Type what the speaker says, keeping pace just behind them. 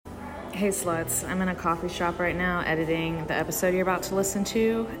Hey sluts, I'm in a coffee shop right now editing the episode you're about to listen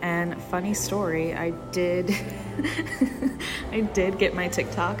to, and funny story, I did get my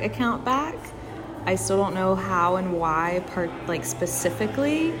TikTok account back. I still don't know how and why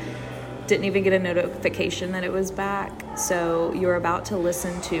specifically. Didn't even get a notification that it was back. So you're about to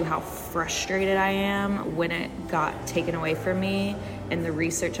listen to how frustrated I am when it got taken away from me and the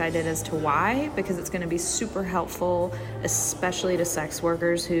research I did as to why, because it's going to be super helpful, especially to sex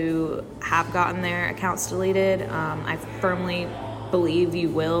workers who have gotten their accounts deleted. I firmly believe you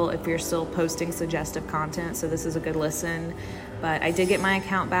will if you're still posting suggestive content, so this is a good listen. But I did get my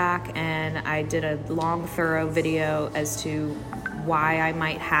account back, and I did a long, thorough video as to why I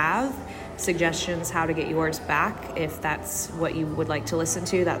might have suggestions how to get yours back. If that's what you would like to listen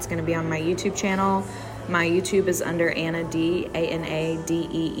to, that's going to be on my YouTube channel. My YouTube is under Anna D,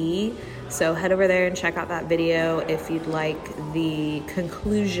 Anadee. So head over there and check out that video if you'd like the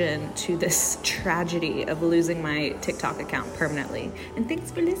conclusion to this tragedy of losing my TikTok account permanently. And thanks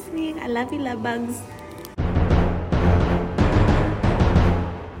for listening. I love you, love bugs.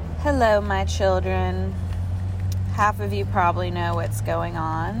 Hello, my children. Half of you probably know what's going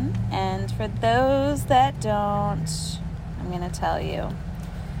on, and for those that don't, I'm going to tell you.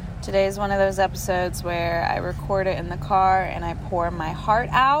 Today is one of those episodes where I record it in the car and I pour my heart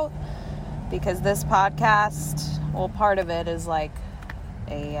out, because this podcast, well, part of it is like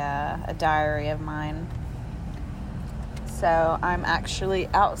a diary of mine. So I'm actually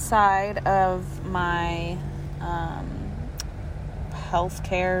outside of my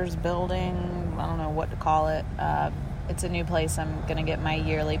healthcare's building. I don't know what to call it. It's a new place I'm going to get my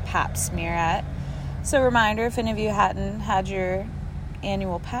yearly pap smear at. So reminder, if any of you hadn't had your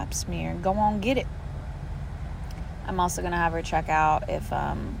annual pap smear, go on, get it. I'm also going to have her check out if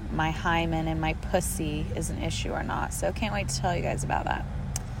my hymen and my pussy is an issue or not. So can't wait to tell you guys about that.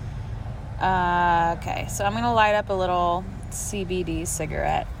 Okay, so I'm going to light up a little CBD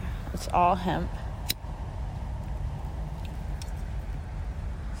cigarette. It's all hemp.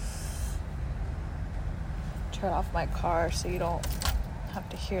 Turn off my car so you don't have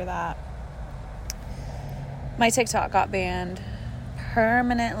to hear that. My TikTok got banned.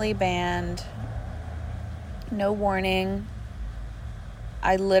 Permanently banned. No warning.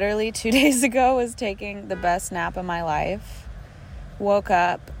 I literally 2 days ago was taking the best nap of my life. Woke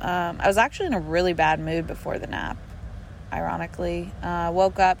up. I was actually in a really bad mood before the nap, ironically.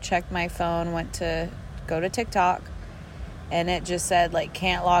 Woke up, checked my phone, went to go to TikTok, and it just said,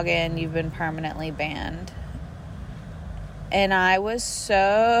 can't log in, you've been permanently banned. And I was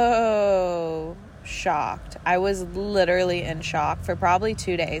so shocked. I was literally in shock for probably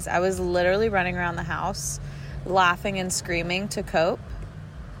 2 days. I was literally running around the house laughing and screaming to cope.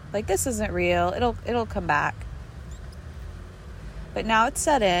 This isn't real. It'll come back. But now it's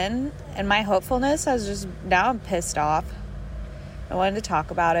set in, and my hopefulness now I'm pissed off. I wanted to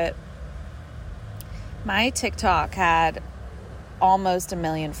talk about it. My TikTok had almost 1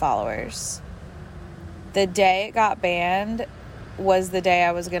 million followers. The day it got banned was the day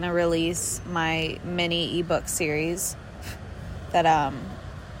I was going to release my mini ebook series that,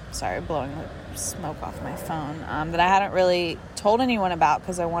 sorry, blowing the smoke off my phone, that I hadn't really told anyone about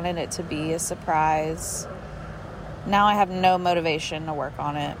because I wanted it to be a surprise. Now I have no motivation to work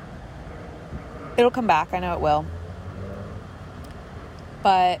on it. It'll come back. I know it will.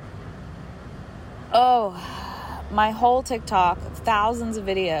 But, my whole TikTok, thousands of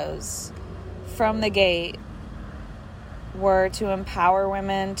videos from the gate were to empower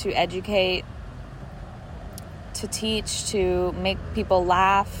women, to educate, to teach, to make people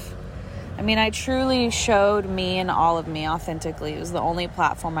laugh. I mean, I truly showed me and all of me authentically. It was the only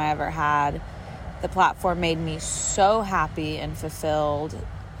platform I ever had. The platform made me so happy and fulfilled.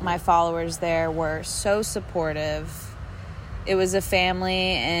 My followers there were so supportive. It was a family,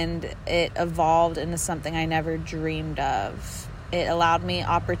 and it evolved into something I never dreamed of. It allowed me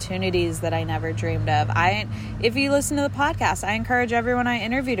opportunities that I never dreamed of. If you listen to the podcast, I encourage everyone I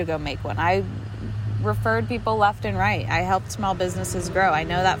interview to go make one. I referred people left and right. I helped small businesses grow. I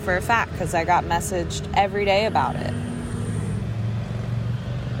know that for a fact because I got messaged every day about it.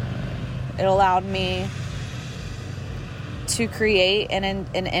 It allowed me to create an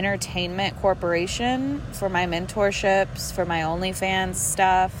entertainment corporation for my mentorships, for my OnlyFans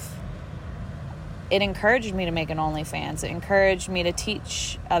stuff. It encouraged me to make an OnlyFans. It encouraged me to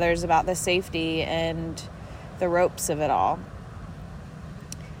teach others about the safety and the ropes of it all.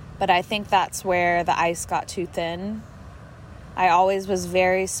 But I think that's where the ice got too thin. I always was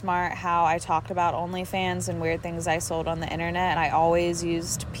very smart how I talked about OnlyFans and weird things I sold on the internet. I always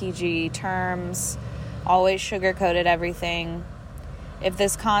used PG terms, always sugarcoated everything. If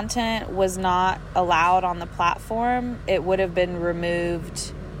this content was not allowed on the platform, it would have been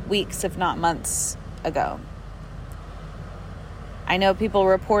removed weeks, if not months ago. I know people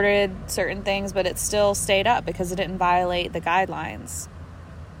reported certain things, but it still stayed up because it didn't violate the guidelines.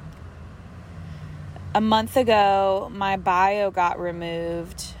 A month ago, my bio got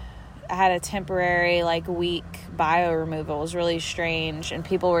removed. I had a temporary, week bio removal. It was really strange. And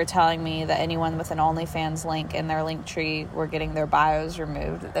people were telling me that anyone with an OnlyFans link in their link tree were getting their bios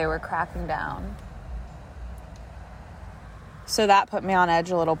removed, that they were cracking down. So that put me on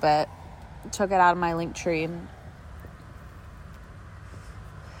edge a little bit. Took it out of my link tree.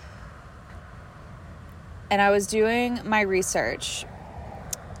 And I was doing my research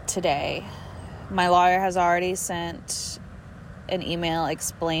today. My lawyer has already sent an email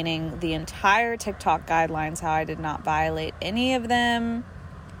explaining the entire TikTok guidelines, how I did not violate any of them.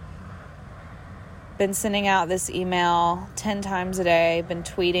 Been sending out this email 10 times a day, been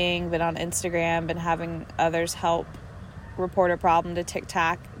tweeting, been on Instagram, been having others help report a problem to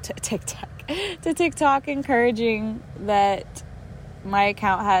TikTok, encouraging that my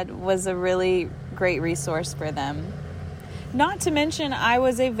account was a really great resource for them. Not to mention, I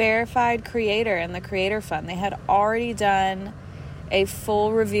was a verified creator in the Creator Fund. They had already done a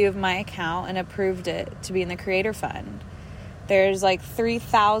full review of my account and approved it to be in the Creator Fund. There's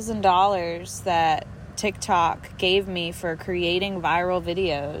 $3,000 that TikTok gave me for creating viral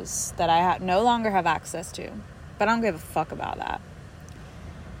videos that I no longer have access to. But I don't give a fuck about that.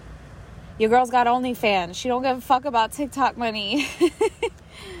 Your girl's got OnlyFans. She don't give a fuck about TikTok money.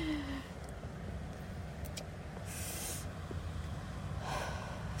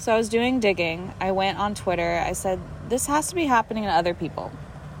 So I was doing digging. I went on Twitter. I said, this has to be happening to other people.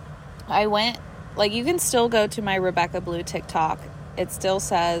 I went, you can still go to my Rebecca Blue TikTok. It still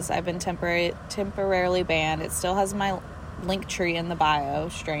says I've been temporarily banned. It still has my link tree in the bio.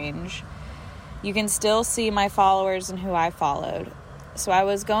 Strange. You can still see my followers and who I followed. So I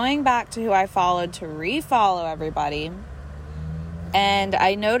was going back to who I followed to refollow everybody. And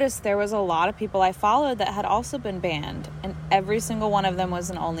I noticed there was a lot of people I followed that had also been banned. And every single one of them was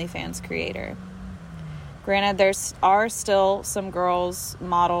an OnlyFans creator. Granted, there are still some girls,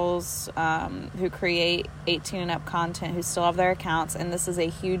 models, who create 18 and up content who still have their accounts. And this is a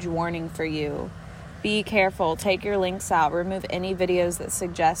huge warning for you. Be careful. Take your links out. Remove any videos that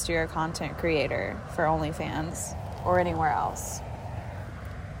suggest you're a content creator for OnlyFans or anywhere else.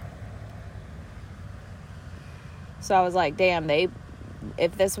 So I was like, damn,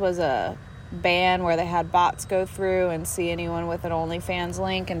 if this was a ban where they had bots go through and see anyone with an OnlyFans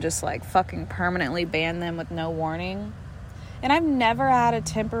link and just fucking permanently ban them with no warning. And I've never had a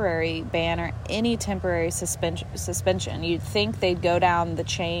temporary ban or any temporary suspension. You'd think they'd go down the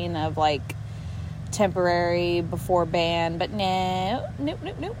chain of temporary before ban, but no.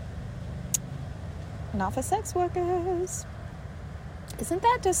 Nope. Not for sex workers. Isn't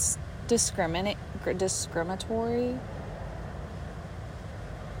that just discriminatory?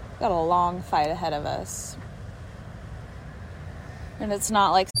 Got a long fight ahead of us. And it's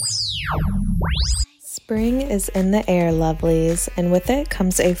not Spring is in the air, lovelies, and with it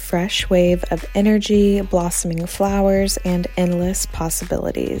comes a fresh wave of energy, blossoming flowers, and endless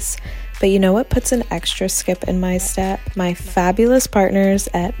possibilities. But you know what puts an extra skip in my step? My fabulous partners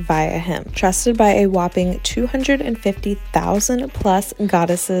at Via Hemp. Trusted by a whopping 250,000 plus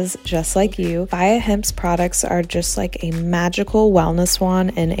goddesses just like you, Via Hemp's products are just like a magical wellness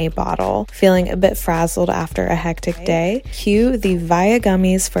wand in a bottle. Feeling a bit frazzled after a hectic day? Cue the Via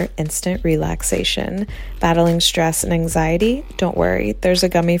gummies for instant relaxation. Battling stress and anxiety? Don't worry, there's a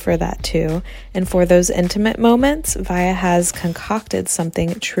gummy for that too. And for those intimate moments, Via has concocted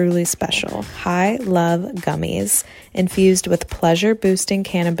something truly special. High Love Gummies. Infused with pleasure-boosting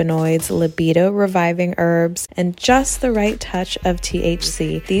cannabinoids, libido-reviving herbs, and just the right touch of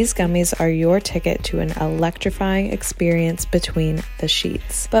THC, these gummies are your ticket to an electrifying experience between the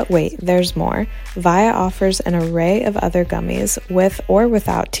sheets. But wait, there's more. Via offers an array of other gummies with or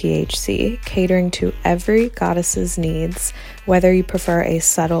without THC, catering to every goddess's needs. Whether you prefer a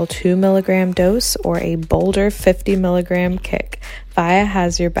subtle 2 milligram dose or a bolder 50 milligram kick, Via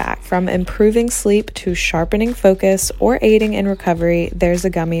has your back. From improving sleep to sharpening focus or aiding in recovery, there's a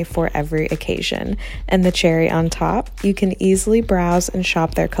gummy for every occasion. And the cherry on top, you can easily browse and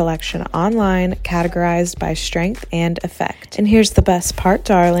shop their collection online, categorized by strength and effect. And here's the best part,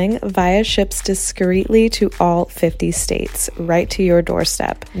 darling. Via ships discreetly to all 50 states, right to your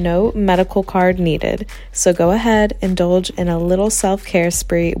doorstep. No medical card needed. So go ahead, indulge in a little self-care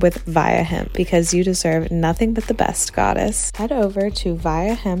spree with Via Hemp, because you deserve nothing but the best, goddess. Head over to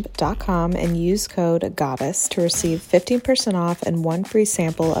viahemp.com and use code GODDESS to receive receive 15% off and one free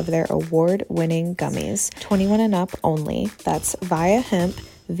sample of their award-winning gummies. 21 and up only. That's ViaHemp,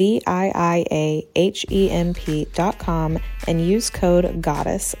 ViaHemp.com, and use code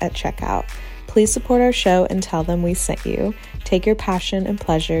GODDESS at checkout. Please support our show and tell them we sent you. Take your passion and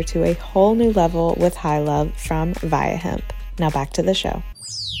pleasure to a whole new level with High Love from ViaHemp. Now back to the show.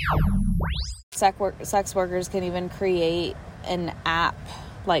 Sex workers can even create an app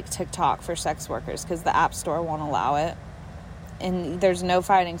like TikTok for sex workers because the App Store won't allow it. And there's no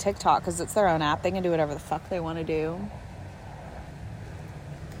fighting TikTok because it's their own app. They can do whatever the fuck they want to do.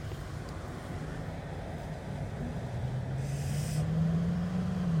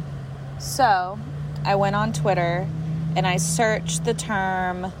 So, I went on Twitter and I searched the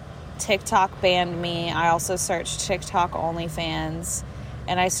term TikTok banned me. I also searched TikTok OnlyFans,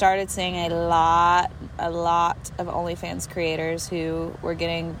 and I started seeing a lot of OnlyFans creators who were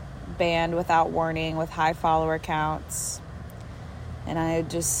getting banned without warning with high follower counts. And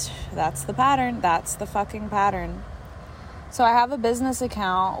that's the pattern. That's the fucking pattern. So I have a business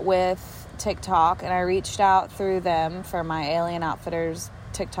account with TikTok, and I reached out through them for my Alien Outfitters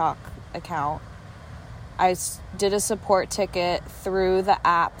TikTok account. I did a support ticket through the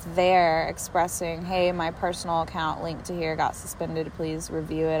app there expressing, hey, my personal account linked to here got suspended. Please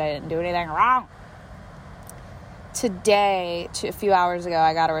review it. I didn't do anything wrong. Today, a few hours ago,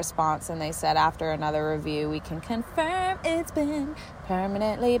 I got a response and they said after another review, we can confirm it's been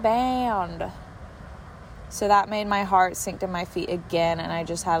permanently banned. So that made my heart sink to my feet again, and I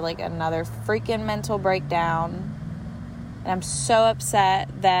just had like another freaking mental breakdown. And I'm so upset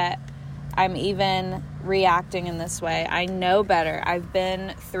that I'm even reacting in this way. I know better. I've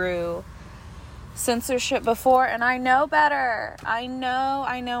been through censorship before, and I know better. I know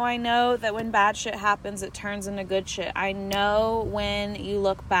that when bad shit happens, it turns into good shit. I know when you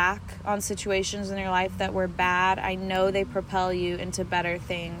look back on situations in your life that were bad, I know they propel you into better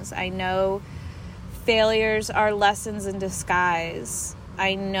things. I know failures are lessons in disguise.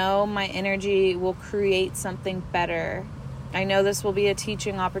 I know my energy will create something better. I know this will be a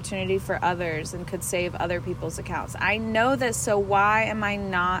teaching opportunity for others and could save other people's accounts. I know this, so why am I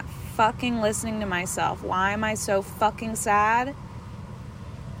not fucking listening to myself? Why am I so fucking sad?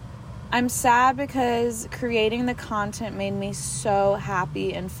 I'm sad because creating the content made me so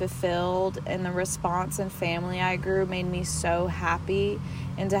happy and fulfilled, and the response and family I grew made me so happy.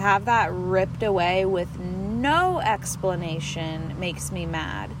 And to have that ripped away with no explanation makes me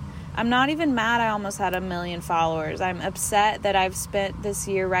mad. I'm not even mad I almost had 1 million followers. I'm upset that I've spent this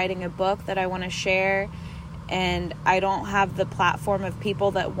year writing a book that I want to share, and I don't have the platform of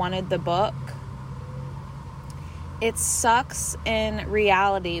people that wanted the book. It sucks in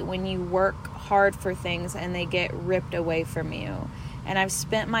reality when you work hard for things and they get ripped away from you. And I've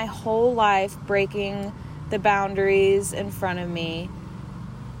spent my whole life breaking the boundaries in front of me,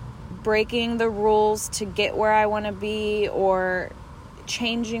 breaking the rules to get where I want to be, or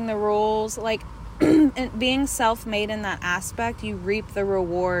changing the rules. Like, being self-made in that aspect, you reap the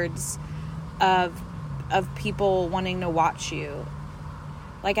rewards of people wanting to watch you.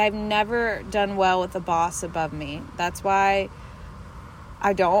 Like, I've never done well with a boss above me. That's why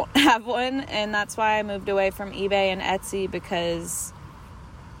I don't have one, and that's why I moved away from eBay and Etsy, because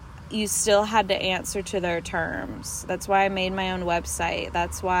you still had to answer to their terms. That's why I made my own website.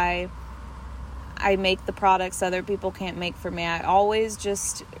 That's why I make the products other people can't make for me. I always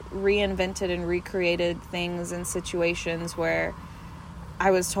just reinvented and recreated things in situations where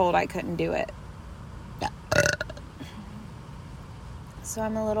I was told I couldn't do it. So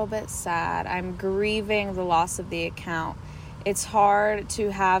I'm a little bit sad. I'm grieving the loss of the account. It's hard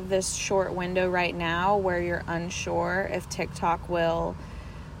to have this short window right now where you're unsure if TikTok will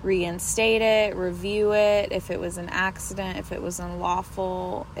reinstate it, review it, if it was an accident, if it was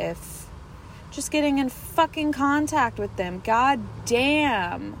unlawful, if just getting in fucking contact with them. God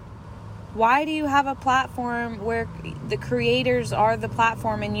damn. Why do you have a platform where the creators are the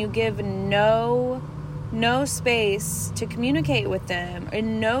platform and you give no space to communicate with them,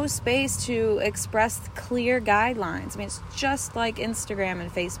 and no space to express clear guidelines? I mean, it's just like Instagram and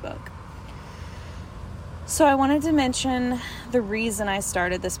Facebook. So I wanted to mention the reason I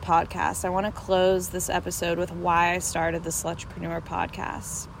started this podcast. I want to close this episode with why I started the Slutrepreneur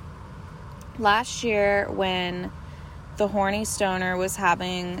podcast. Last year, when the Horny Stoner was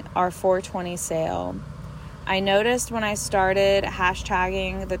having our 420 sale, I noticed when I started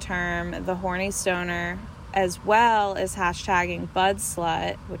hashtagging the term the Horny Stoner, as well as hashtagging Bud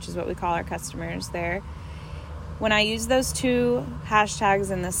Slut, which is what we call our customers there, when I used those two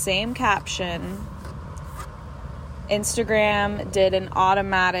hashtags in the same caption, Instagram did an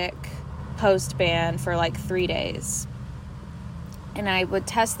automatic post ban for like 3 days. And I would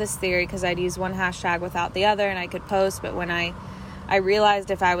test this theory because I'd use one hashtag without the other and I could post. But when I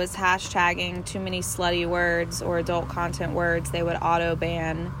realized if I was hashtagging too many slutty words or adult content words, they would auto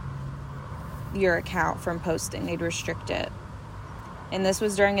ban your account from posting. They'd restrict it. And this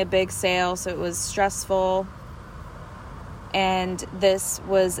was during a big sale, so it was stressful. And this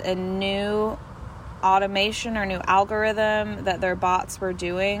was a new automation or new algorithm that their bots were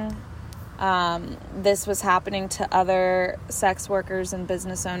doing. This was happening to other sex workers and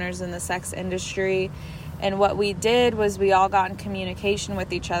business owners in the sex industry. And what we did was we all got in communication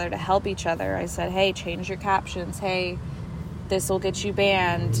with each other to help each other. I said, hey, change your captions. Hey, this will get you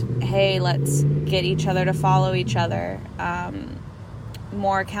banned. Hey, let's get each other to follow each other.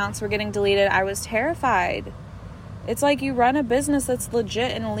 More accounts were getting deleted. I was terrified. It's like you run a business that's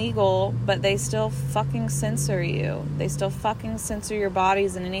legit and legal, but they still fucking censor you. They still fucking censor your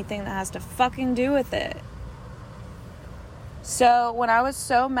bodies and anything that has to fucking do with it. So when I was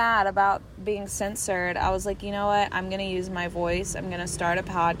so mad about being censored, I was like, you know what? I'm going to use my voice. I'm going to start a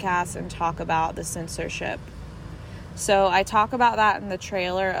podcast and talk about the censorship. So I talk about that in the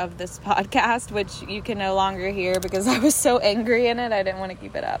trailer of this podcast, which you can no longer hear because I was so angry in it. I didn't want to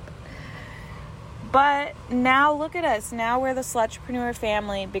keep it up. But now look at us. Now we're the Slutrepreneur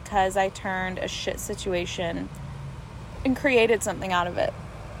family because I turned a shit situation and created something out of it.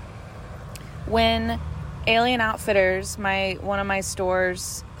 When Alien Outfitters, one of my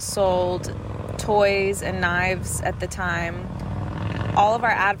stores, sold toys and knives at the time, all of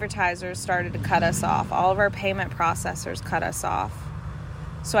our advertisers started to cut us off. All of our payment processors cut us off.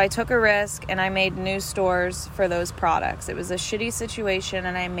 So I took a risk and I made new stores for those products. It was a shitty situation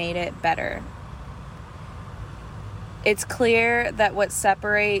and I made it better. It's clear that what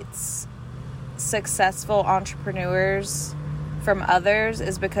separates successful entrepreneurs from others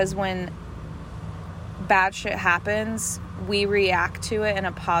is because when bad shit happens, we react to it in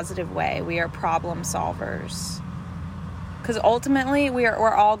a positive way. We are problem solvers. Because ultimately,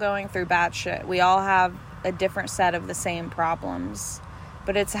 we're all going through bad shit. We all have a different set of the same problems.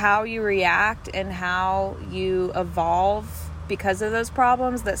 But it's how you react and how you evolve because of those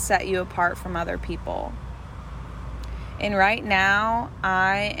problems that set you apart from other people. And right now,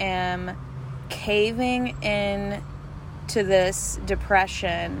 I am caving in to this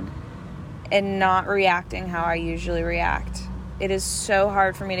depression and not reacting how I usually react. It is so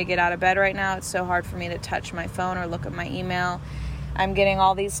hard for me to get out of bed right now. It's so hard for me to touch my phone or look at my email. I'm getting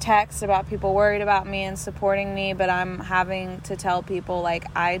all these texts about people worried about me and supporting me, but I'm having to tell people, like,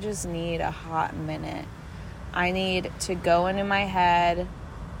 I just need a hot minute. I need to go into my head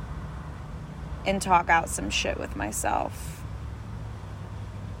and talk out some shit with myself.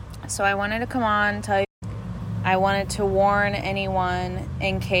 So I wanted to come on, tell you, I wanted to warn anyone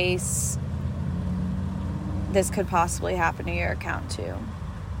in case this could possibly happen to your account too.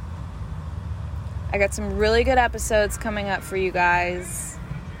 I got some really good episodes coming up for you guys.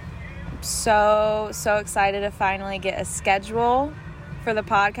 I'm so excited to finally get a schedule for the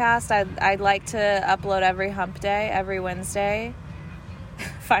podcast. I'd like to upload every hump day, every Wednesday.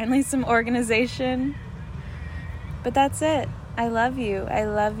 Finally some organization. But that's it. I love you. I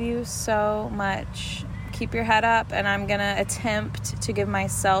love you so much. Keep your head up, and I'm going to attempt to give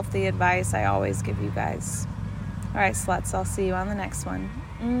myself the advice I always give you guys. All right, sluts, I'll see you on the next one.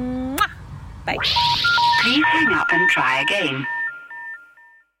 Mwah! Bye. Please hang up and try again.